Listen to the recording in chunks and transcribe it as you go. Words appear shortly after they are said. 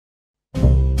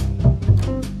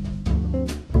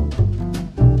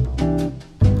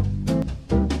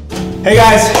Hey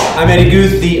guys, I'm Eddie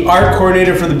Guth, the art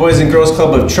coordinator for the Boys and Girls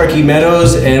Club of Truckee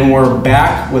Meadows, and we're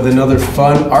back with another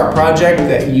fun art project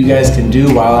that you guys can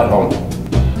do while at home.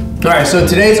 Alright, so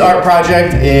today's art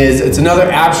project it's another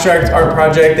abstract art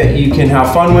project that you can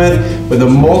have fun with a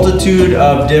multitude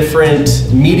of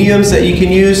different mediums that you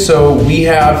can use. So we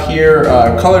have here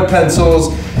colored pencils,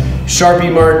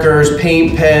 Sharpie markers,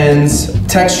 paint pens,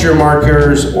 texture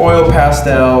markers, oil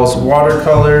pastels,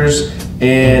 watercolors,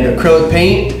 and acrylic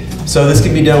paint. So this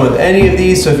can be done with any of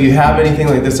these. So if you have anything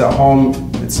like this at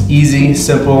home, it's easy,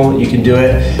 simple, you can do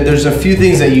it. There's a few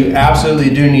things that you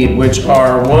absolutely do need, which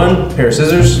are one, pair of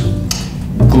scissors,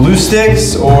 glue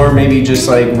sticks, or maybe just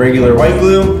like regular white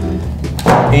glue,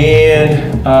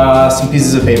 and some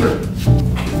pieces of paper.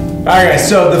 Alright guys,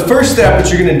 so the first step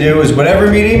that you're gonna do is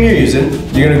whatever medium you're using,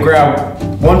 you're gonna grab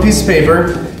one piece of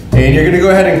paper, and you're gonna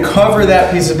go ahead and cover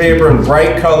that piece of paper in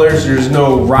bright colors. There's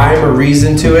no rhyme or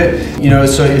reason to it. You know,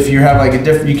 so if you have like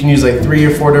you can use like 3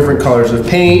 or 4 different colors of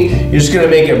paint. You're just gonna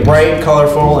make it bright,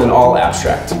 colorful, and all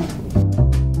abstract.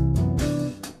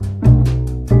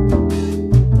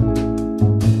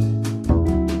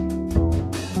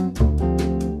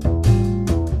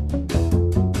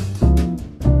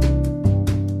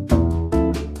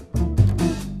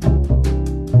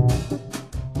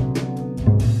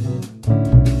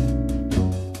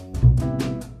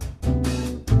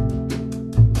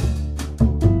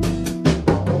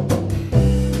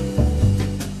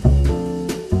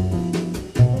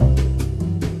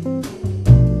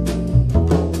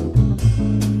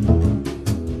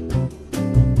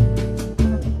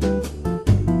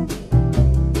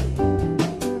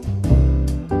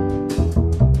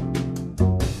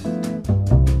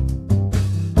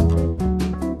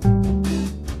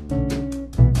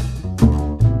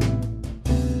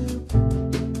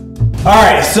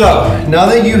 Alright, so now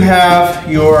that you have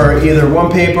your either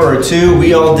one paper or two,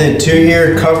 we all did 2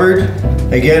 here covered.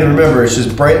 Again, remember, it's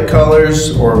just bright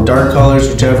colors or dark colors,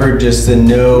 whichever, just the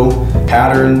no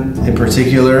pattern in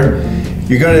particular.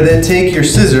 You're going to then take your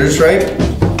scissors, right?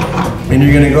 And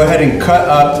you're going to go ahead and cut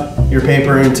up your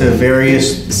paper into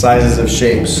various sizes of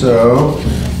shapes. So,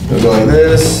 we'll go like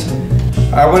this.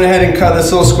 I went ahead and cut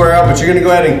this little square out, but you're going to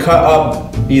go ahead and cut up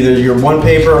either your one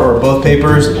paper or both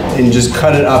papers and just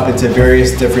cut it up into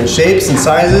various different shapes and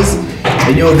sizes.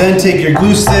 And you'll then take your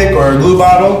glue stick or a glue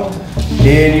bottle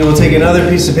and you will take another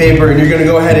piece of paper and you're going to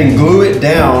go ahead and glue it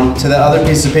down to the other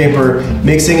piece of paper,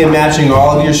 mixing and matching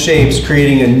all of your shapes,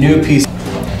 creating a new piece.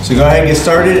 So go ahead and get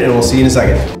started and we'll see you in a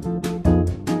second.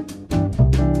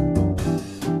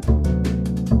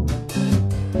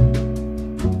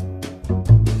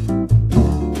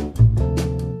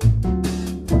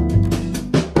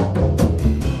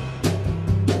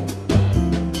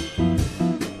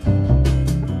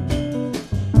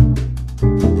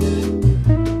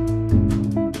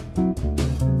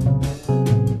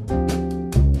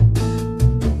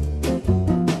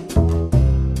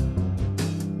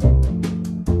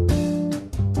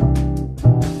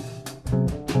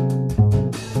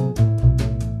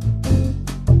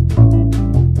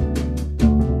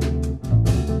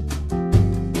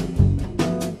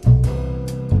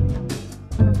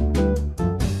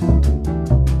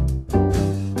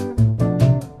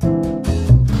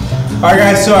 Alright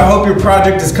guys, so I hope your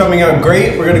project is coming out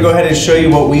great. We're going to go ahead and show you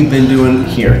what we've been doing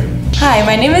here. Hi,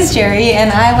 my name is Jerry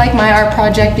and I like my art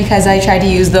project because I try to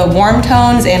use the warm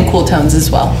tones and cool tones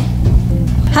as well.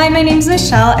 Hi, my name is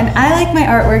Michelle and I like my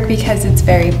artwork because it's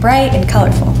very bright and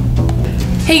colorful.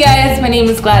 Hey guys, my name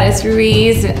is Gladys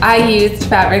Ruiz and I used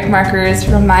fabric markers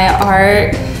for my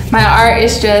art. My art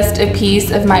is just a piece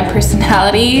of my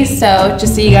personality, so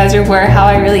just so you guys are aware how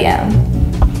I really am.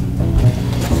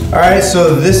 Alright,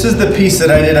 so this is the piece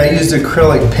that I did. I used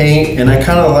acrylic paint and I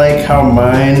kind of like how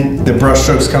the brush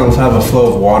strokes kind of have a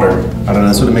flow of water. I don't know,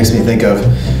 that's what it makes me think of.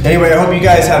 Anyway, I hope you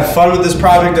guys had fun with this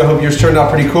project. I hope yours turned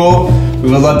out pretty cool. We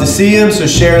would love to see them, so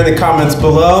share in the comments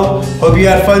below. Hope you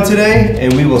had fun today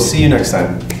and we will see you next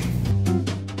time.